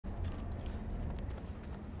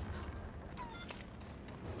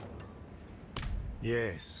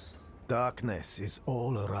Yes, darkness is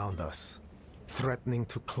all around us, threatening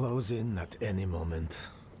to close in at any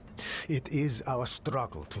moment. It is our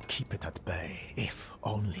struggle to keep it at bay, if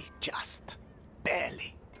only just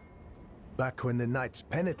barely. Back when the Knights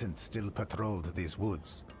Penitent still patrolled these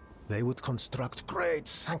woods, they would construct great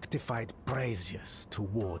sanctified braziers to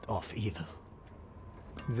ward off evil.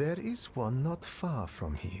 There is one not far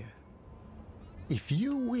from here. If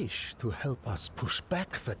you wish to help us push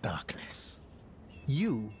back the darkness,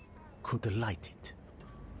 you could light it.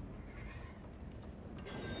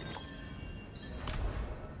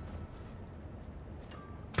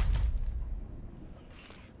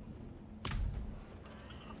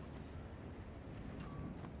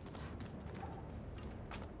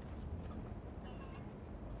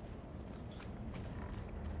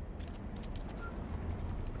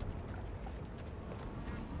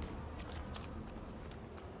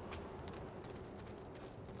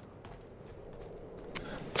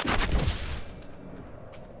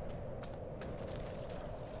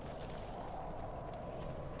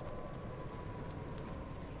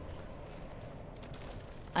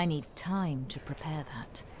 I need time to prepare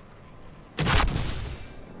that.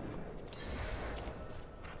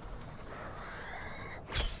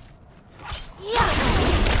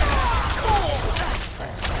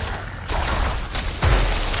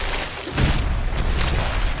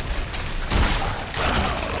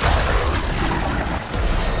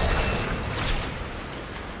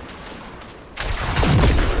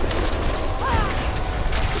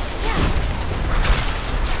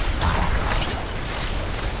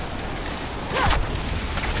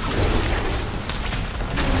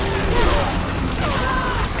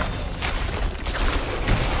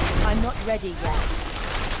 Ready yet.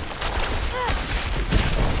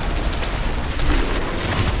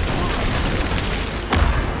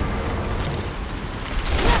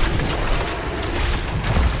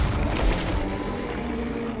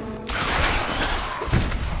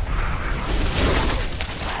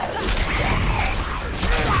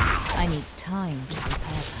 I need time to prepare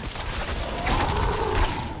that.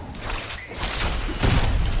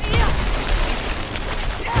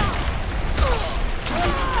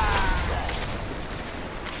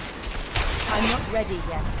 I'm not ready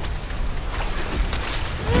yet.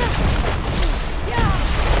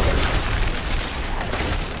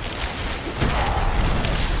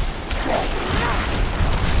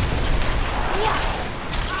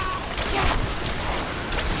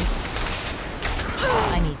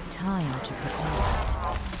 I need time to prepare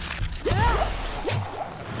that.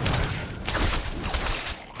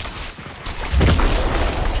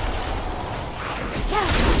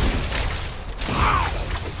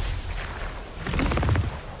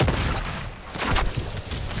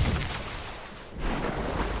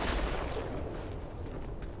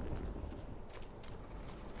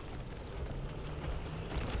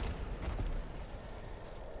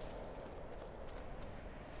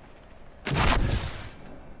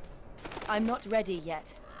 I'm not ready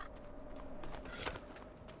yet.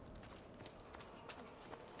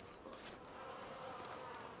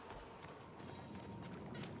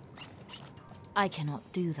 I cannot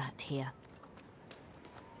do that here.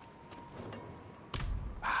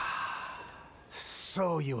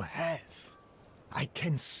 So you have. I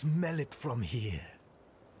can smell it from here.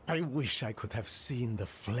 I wish I could have seen the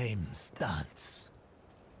flames dance.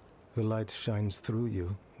 The light shines through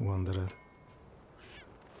you, Wanderer.